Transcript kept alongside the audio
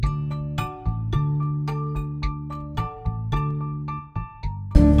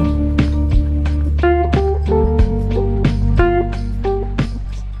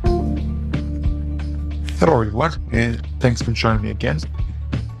Hello everyone, and thanks for joining me again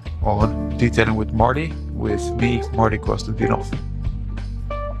on Detailing with Marty, with me, Marty Kostadinov.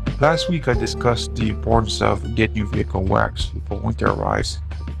 Last week I discussed the importance of getting your vehicle waxed before winter arrives,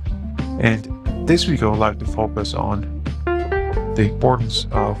 and this week I would like to focus on the importance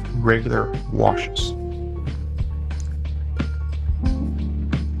of regular washes.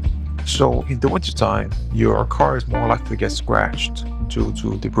 So in the wintertime, your car is more likely to get scratched due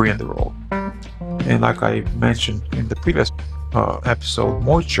to debris on the road. And like I mentioned in the previous episode,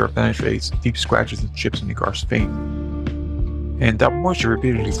 moisture penetrates deep scratches and chips in the car's paint. And that moisture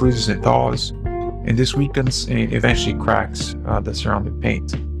repeatedly freezes and thaws, and this weakens and eventually cracks the surrounding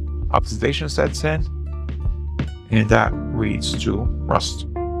paint. Oxidation sets in, and that leads to rust.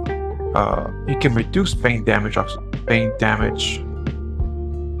 You can reduce paint damage,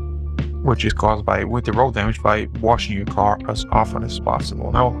 which is caused by winter road damage, by washing your car as often as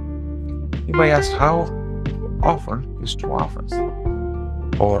possible. Now, you may ask, how often is too often?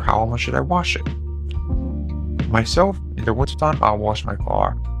 Or how often should I wash it? Myself, in the wintertime, I'll wash my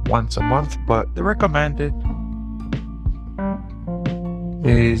car once a month, but the recommended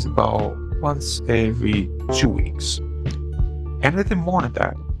is about once every 2 weeks. Anything more than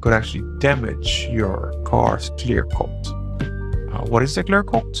that could actually damage your car's clear coat. What is the clear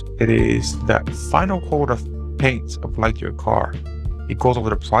coat? It is that final coat of paint applied to your car. It goes over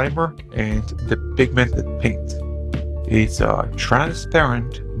the primer and the pigmented paint. It's a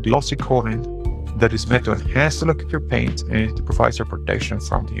transparent, glossy coating that is meant to enhance the look of your paint and to provide some protection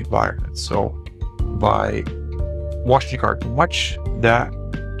from the environment. So by washing your car too much, that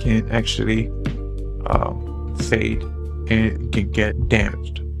can actually fade and can get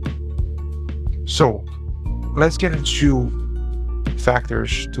damaged. So let's get into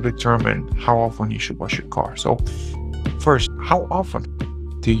factors to determine how often you should wash your car. So first, how often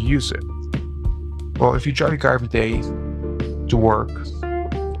do you use it? Well, if you drive your car every day to work,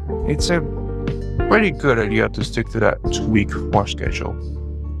 it's a pretty good idea to stick to that 2-week wash schedule.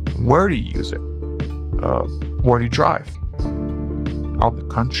 Where do you use it? Where do you drive? Out the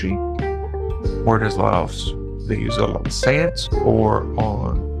country, where there's they use a lot of sand, or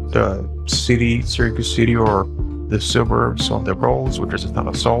on the city, Syracuse City, or the suburbs on the roads where there's a ton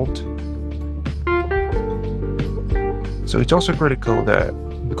of salt. So it's also critical that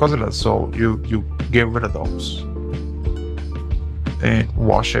because of that salt, you get rid of those and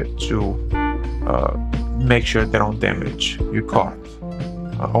wash it to make sure they don't damage your car.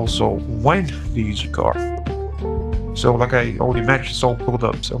 Also, when do you use your car? So like I already mentioned, salt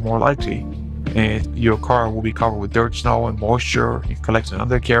buildups are more likely, and your car will be covered with dirt, snow, and moisture. It collects an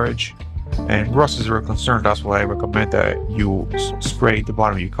undercarriage, and rust is a real concern. That's why I recommend that you spray the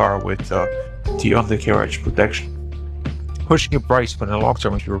bottom of your car with the undercarriage protection. Pushing your price, but in the long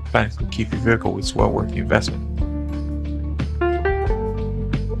term, if you're planning to keep your vehicle, it's well worth the investment.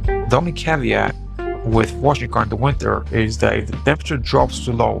 The only caveat with washing your car in the winter is that if the temperature drops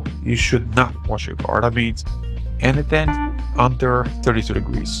too low, you should not wash your car. That means anything under 32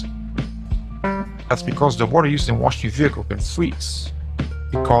 degrees. That's because the water used in washing your vehicle can freeze.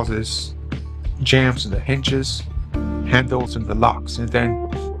 It causes jams in the hinges, handles, and the locks, and then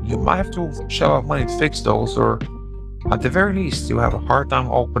you might have to shell out money to fix those, or at the very least, you'll have a hard time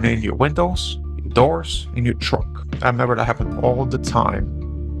opening your windows, your doors, and your truck. I remember that happened all the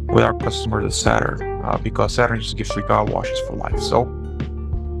time with our customers at Saturn, because Saturn used to give free car washes for life. So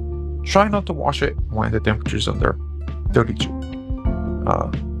try not to wash it when the temperature is under 32.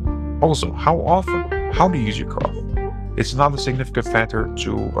 Also, how often? How do you use your car? It's another significant factor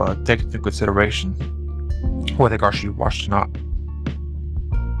to take into consideration whether the car should be washed or not.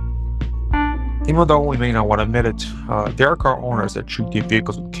 Even though we may not want to admit it, there are car owners that treat their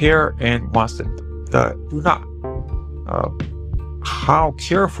vehicles with care and ones that do not. How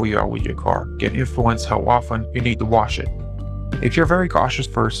careful you are with your car can influence how often you need to wash it. If you're a very cautious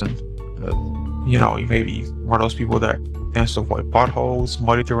person, you may be one of those people that tends to avoid potholes,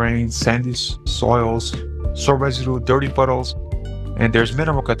 muddy terrain, sandy soils, soil residue, dirty puddles, and there's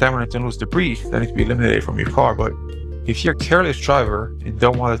minimal contaminant and loose debris that needs to be eliminated from your car. But if you're a careless driver and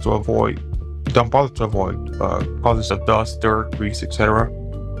don't bother to avoid causes of dust, dirt, grease, etc.,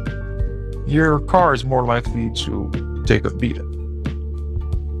 your car is more likely to take a beating.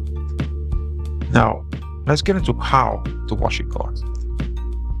 Now, let's get into how to wash your car.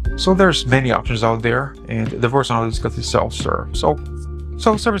 So there's many options out there, and the first one I'll discuss is self-serve. So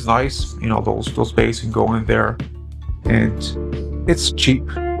self-serve is nice, those bays can go in there, and it's cheap,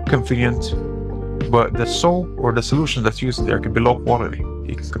 convenient, but the soap or the solution that's used there can be low quality.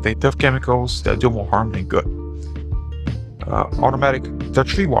 It can contain tough chemicals that do more harm than good. Automatic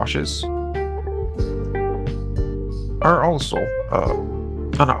touch-free washes are also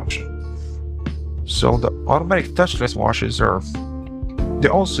an option. So the automatic touchless washes they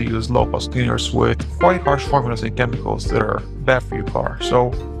also use low-cost cleaners with quite harsh formulas and chemicals that are bad for your car.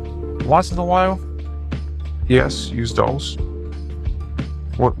 So once in a while, yes, use those.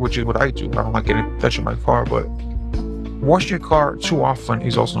 Which is what I do. I don't like getting touching my car, but washing your car too often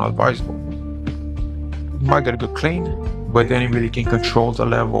is also not advisable. You might get a good clean, but then you really can control the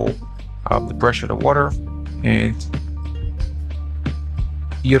level of the pressure of the water, and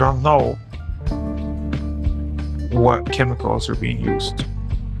you don't know what chemicals are being used.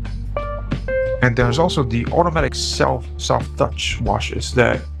 And there's also the automatic self-touch washes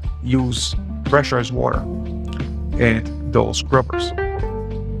that use pressurized water and those scrubbers.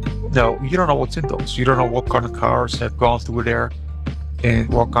 Now, you don't know what's in those. You don't know what kind of cars have gone through there and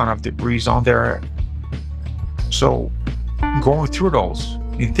what kind of debris on there. So going through those,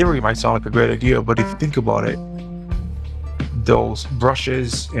 in theory, might sound like a great idea, but if you think about it, those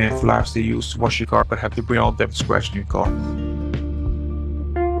brushes and flaps they use to wash your car could have debris on them, scratching your car.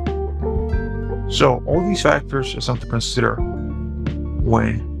 So all these factors are something to consider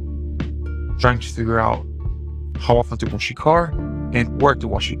when trying to figure out how often to wash your car and where to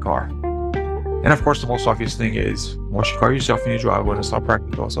wash your car. And of course, the most obvious thing is wash your car yourself in your driveway when it's not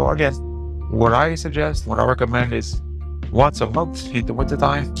practical. So again, what I suggest, what I recommend is once a month in the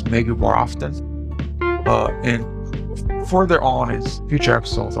wintertime, maybe more often. And further on in future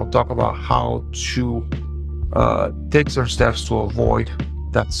episodes, I'll talk about how to take certain steps to avoid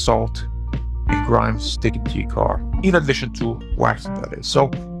that salt and grime sticking to your car, in addition to waxing, that is.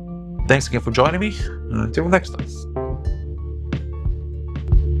 So thanks again for joining me, and until next time.